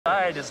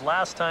his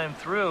last time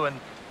through, and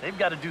they've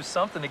got to do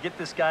something to get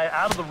this guy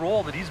out of the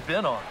role that he's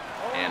been on.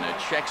 And a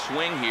check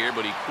swing here,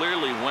 but he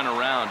clearly went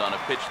around on a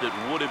pitch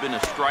that would have been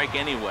a strike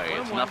anyway.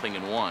 It's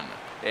 0-1.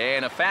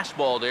 And a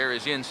fastball there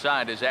is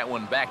inside as that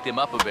one backed him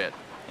up a bit.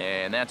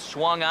 And that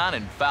swung on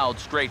and fouled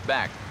straight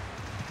back.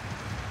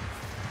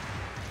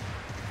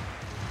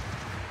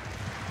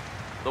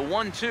 The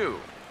 1-2.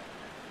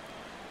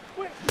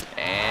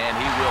 And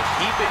he will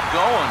keep it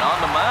going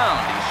on the mound.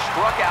 He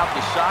struck out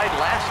the side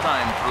last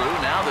time through.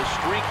 Now the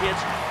streak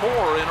hits 4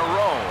 in a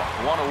row.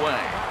 1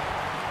 away.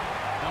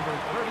 Number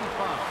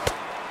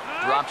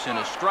 35. Drops in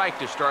a strike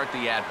to start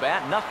the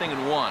at-bat.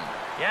 0-1.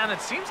 Yeah, and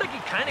it seems like he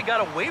kind of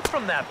got away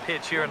from that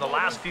pitch here in the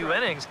last few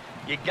innings.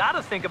 You got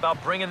to think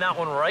about bringing that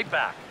one right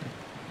back.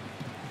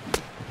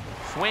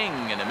 Swing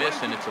and a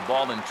miss, and it's a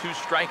ball and 2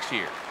 strikes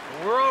here.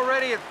 We're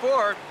already at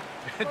 4.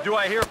 Do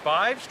I hear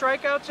 5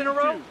 strikeouts in a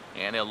row?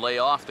 And he'll lay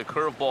off the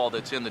curveball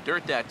that's in the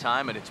dirt that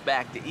time, and it's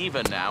back to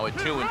even now at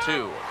 2-2.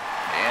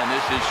 And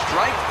this is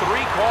strike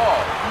 3 call.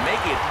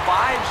 Make it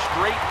 5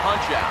 straight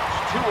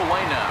punch-outs. 2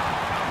 away now.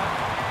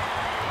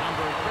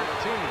 Number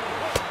 13.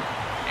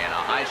 And a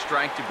high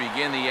strike to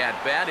begin the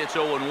at-bat. It's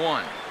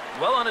 0-1.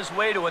 Well on his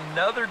way to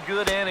another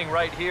good inning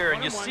right here,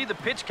 and you see the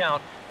pitch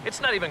count.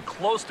 It's not even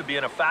close to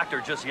being a factor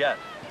just yet.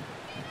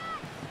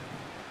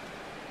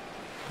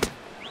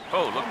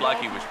 Oh, looked like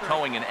he was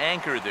towing an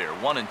anchor there.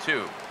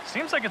 1-2.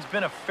 Seems like it's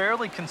been a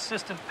fairly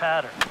consistent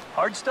pattern.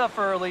 Hard stuff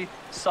early,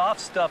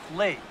 soft stuff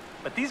late.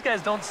 But these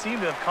guys don't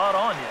seem to have caught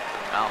on yet.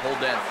 I'll hold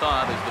that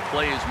thought as the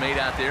play is made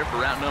out there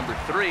for out number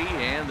 3,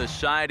 and the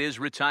side is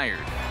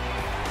retired.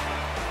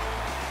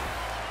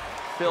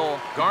 Phil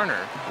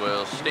Garner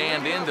will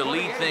stand in to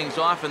lead things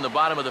off in the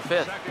bottom of the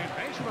 5th. Second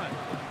baseman,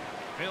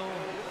 Phil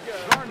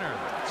Garner.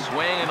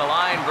 Swing and a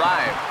line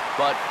drive,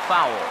 but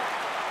foul.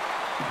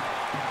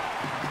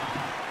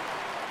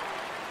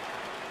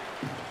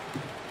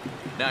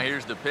 Now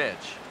here's the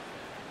pitch.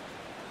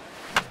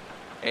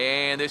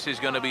 And this is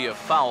going to be a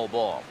foul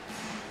ball.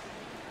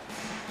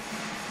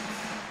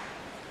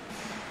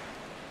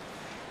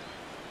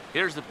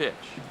 Here's the pitch.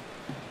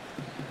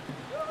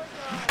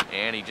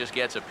 And he just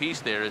gets a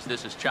piece there as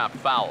this is chopped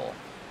foul.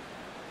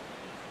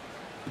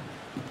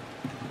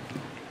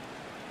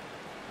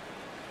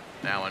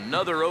 Now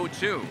another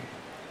 0-2.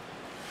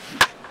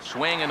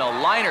 Swing and a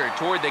liner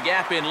toward the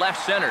gap in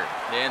left center.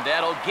 And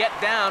that'll get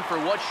down for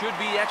what should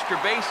be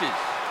extra bases.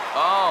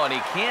 Oh, and he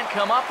can't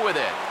come up with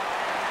it.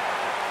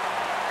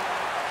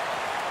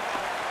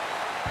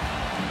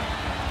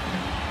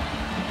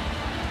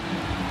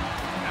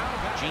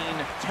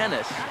 Gene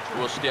Tennis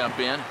will step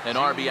in. An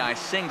RBI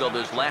singled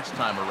his last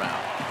time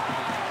around.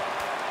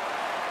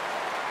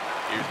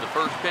 Here's the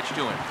first pitch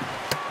to him.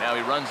 Now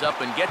he runs up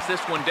and gets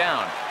this one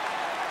down.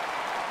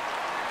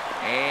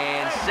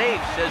 And safe,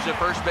 says the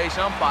first base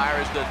umpire,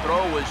 as the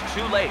throw was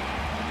too late.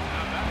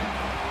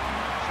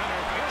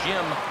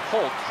 Jim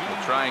Holt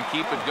will try and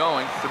keep it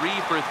going. 3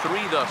 for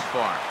 3 thus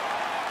far.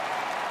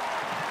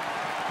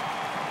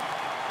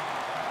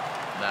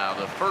 Now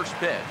the first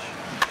pitch.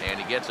 And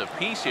he gets a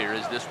piece here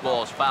as this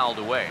ball is fouled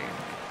away.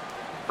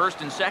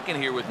 First and second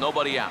here with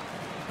nobody out.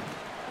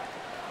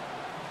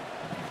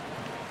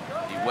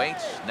 He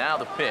waits. Now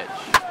the pitch.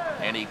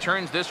 And he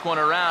turns this one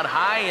around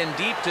high and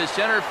deep to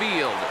center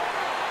field.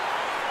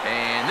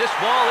 And this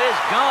ball is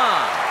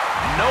gone.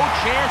 No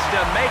chance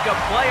to make a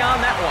play on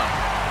that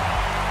one.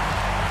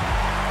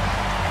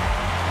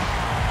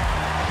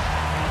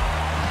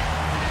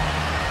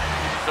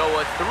 So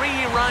a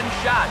 3-run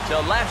shot to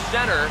left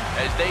center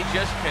as they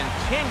just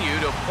continue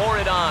to pour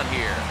it on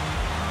here.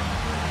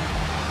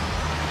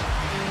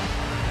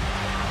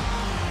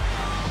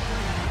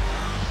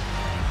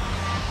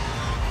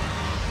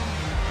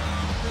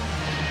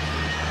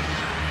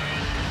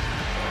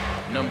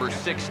 Number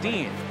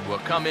 16 will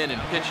come in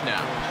and pitch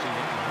now.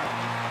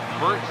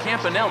 Bert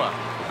Campanella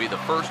will be the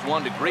first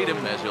one to greet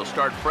him as he'll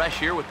start fresh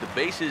here with the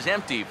bases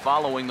empty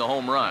following the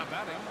home run.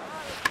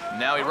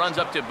 Now he runs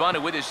up to bunt,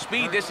 and with his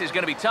speed, this is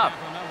going to be tough.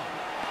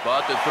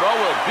 But the throw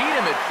will beat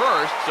him at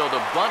first, so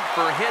the bunt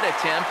for hit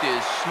attempt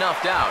is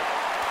snuffed out.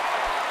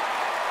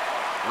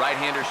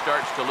 Right-hander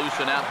starts to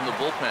loosen out in the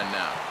bullpen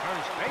now.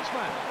 First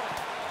baseman.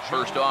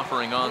 First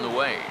offering on the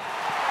way.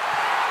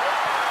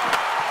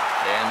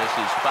 And this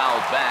is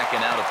fouled back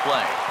and out of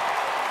play.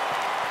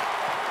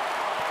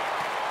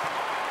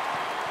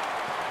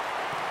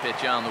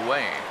 Pitch on the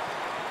way.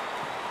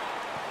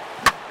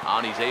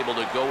 And he's able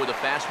to go with a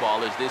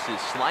fastball as this is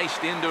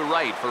sliced into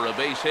right for a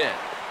base hit.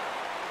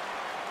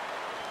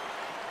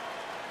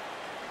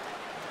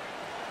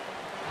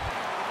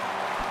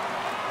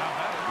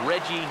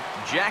 Reggie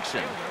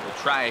Jackson will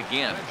try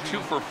again. 2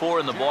 for 4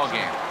 in the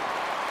ballgame.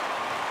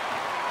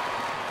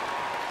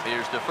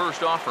 Here's the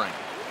first offering.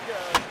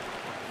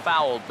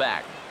 Fouled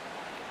back.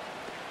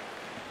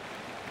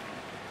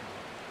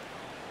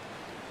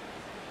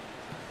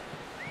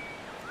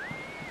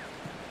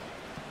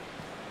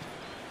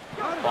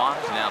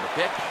 Pause, now the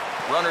pitch.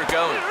 Runner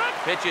goes.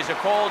 Pitch is a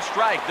cold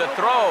strike. The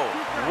throw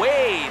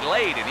way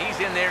late, and he's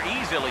in there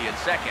easily at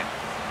second.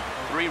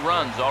 3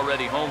 runs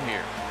already home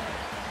here.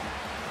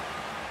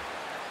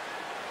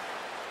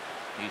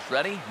 He's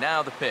ready.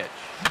 Now the pitch.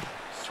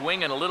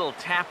 Swing and a little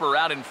tapper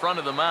out in front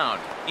of the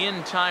mound.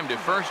 In time to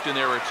first, and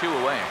there are 2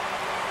 away.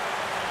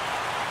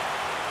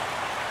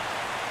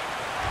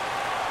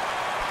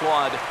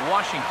 Claude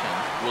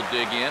Washington will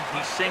dig in.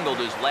 He singled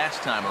his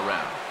last time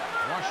around.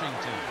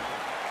 Washington.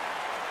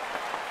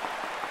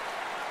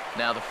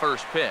 Now the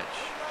first pitch.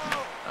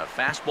 A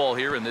fastball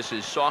here, and this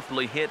is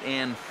softly hit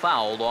and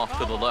fouled off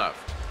to the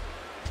left.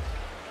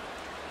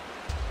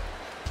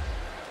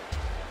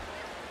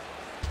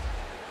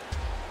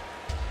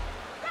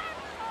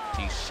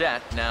 He's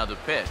set. Now the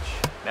pitch.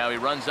 Now he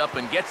runs up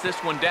and gets this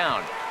one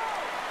down.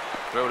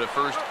 Throw to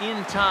first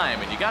in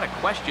time, and you got to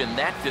question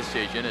that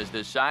decision as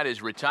this side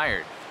is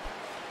retired.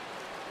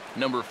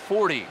 Number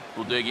 40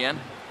 will dig in.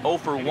 0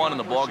 for 1 in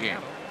the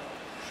ballgame.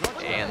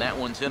 And that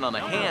one's in on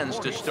the hands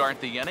to start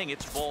the inning.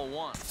 It's ball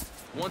 1.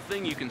 One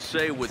thing you can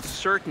say with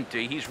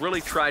certainty, he's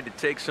really tried to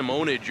take some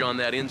ownage on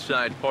that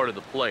inside part of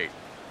the plate.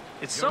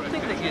 It's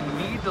something that you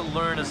need to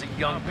learn as a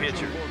young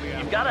pitcher.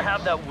 You've got to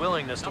have that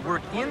willingness to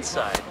work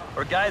inside,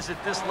 or guys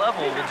at this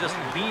level will just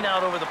lean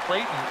out over the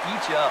plate and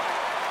eat you up.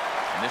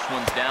 And this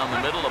one's down the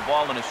middle, a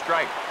ball and a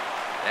strike.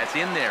 That's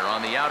in there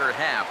on the outer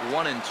half.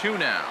 1 and 2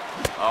 now.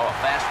 Oh, a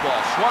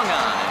fastball swung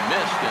on and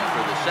missed, and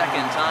for the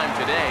second time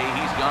today,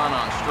 he's gone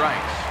on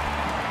strikes.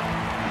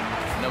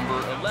 Number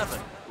 11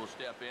 will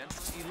step in.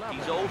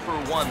 He's 0 for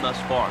 1 thus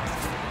far.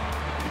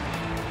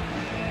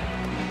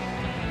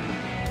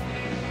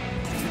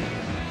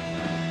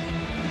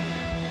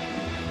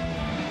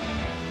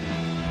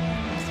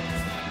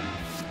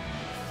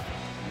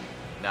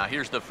 Now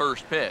here's the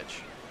first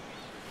pitch.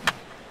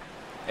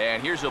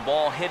 And here's a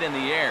ball hit in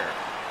the air.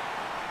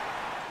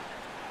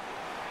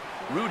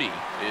 Rudy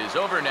is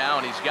over now,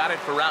 and he's got it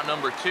for route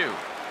number 2.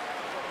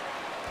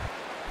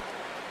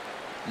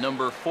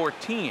 Number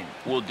 14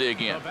 will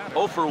dig in.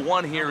 0 for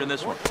 1 here in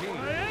this one.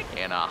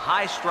 And a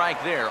high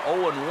strike there,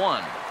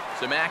 0-1.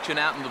 Some action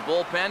out in the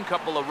bullpen.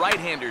 Couple of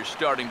right-handers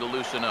starting to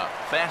loosen up.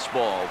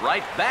 Fastball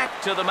right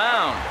back to the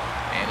mound.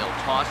 And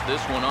he'll toss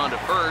this one on to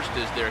first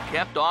as they're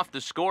kept off the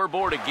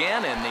scoreboard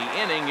again, and the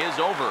inning is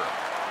over.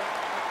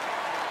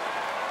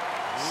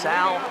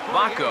 Sal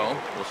Vaco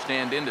will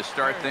stand in to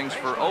start things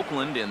for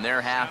Oakland in their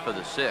half of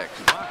the 6th.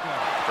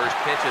 First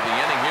pitch of the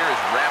inning here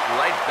is wrapped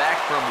right back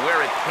from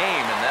where it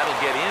came, and that'll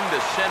get into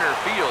center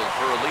field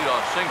for a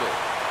leadoff single.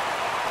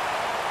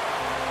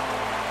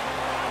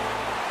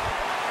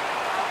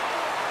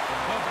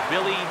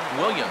 Billy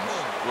Williams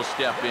will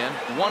step in.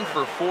 1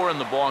 for 4 in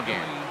the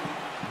ballgame.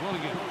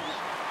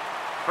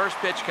 First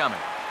pitch coming.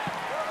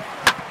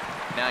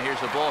 Now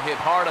here's a ball hit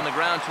hard on the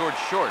ground towards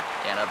short.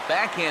 And a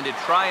backhanded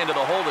try into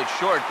the hole at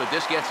short, but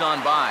this gets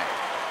on by.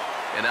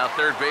 And now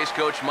third base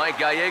coach Mike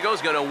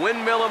Gallego's going to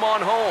windmill him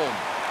on home.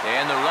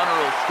 And the runner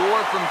will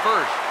score from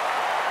first.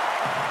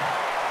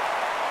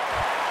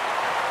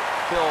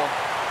 Phil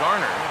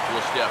Garner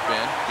will step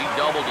in. He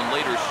doubled and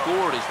later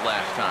scored his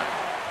last time.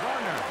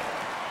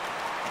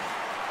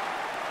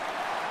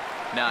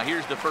 Now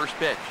here's the first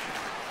pitch.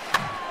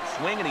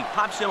 Swing, and he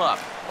pops him up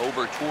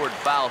over toward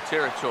foul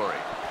territory.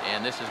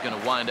 And this is going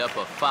to wind up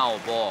a foul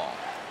ball.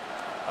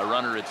 A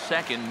runner at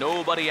second,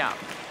 nobody out.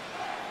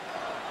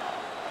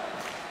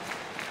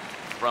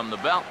 From the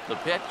belt, the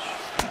pitch.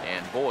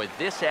 And boy,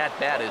 this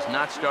at-bat is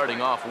not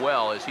starting off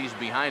well as he's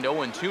behind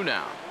 0-2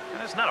 now. And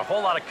there's not a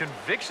whole lot of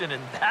conviction in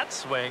that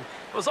swing.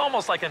 It was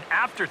almost like an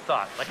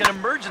afterthought, like an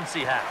emergency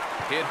hat.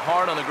 Hit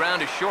hard on the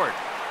ground to short.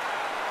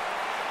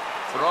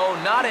 Throw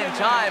not in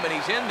time, and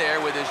he's in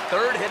there with his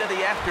 3rd hit of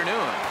the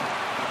afternoon.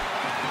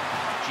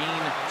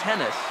 Gene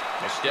Tennis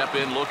will step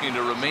in looking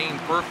to remain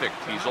perfect.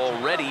 He's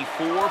already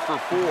 4 for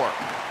 4.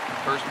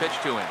 First pitch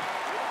to him.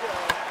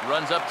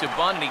 Runs up to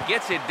bunt, and he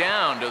gets it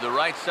down to the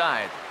right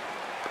side.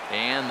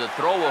 And the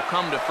throw will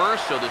come to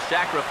first, so the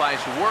sacrifice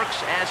works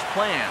as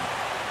planned.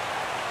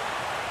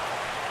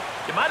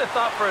 You might have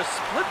thought for a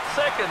split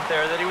second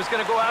there that he was going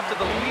to go after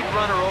the lead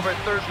runner over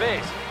at third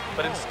base.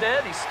 But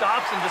instead, he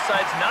stops and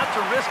decides not to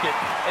risk it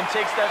and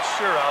takes that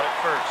sure out at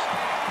first.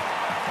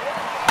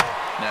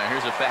 Now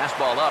here's a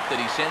fastball up that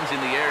he sends in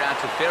the air out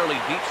to fairly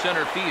deep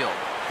center field.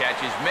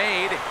 Catch is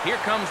made. Here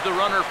comes the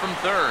runner from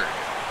third.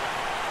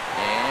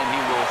 And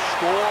he will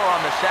score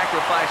on the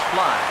sacrifice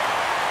fly.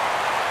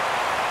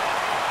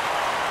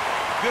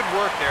 Good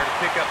work there to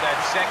pick up that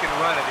second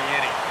run of the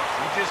inning.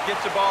 He just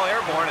gets the ball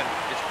airborne, and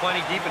it's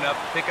plenty deep enough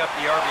to pick up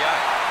the RBI.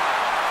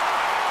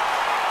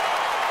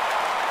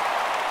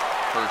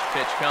 First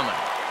pitch coming.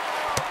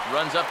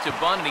 Runs up to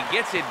bunt, and he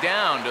gets it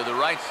down to the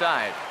right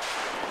side.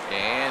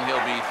 And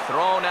he'll be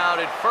thrown out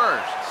at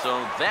first.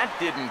 So that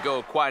didn't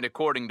go quite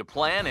according to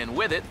plan, and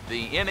with it,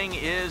 the inning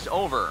is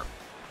over.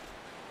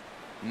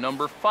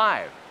 Number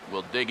 5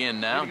 will dig in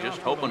now,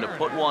 just hoping to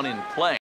put one in play.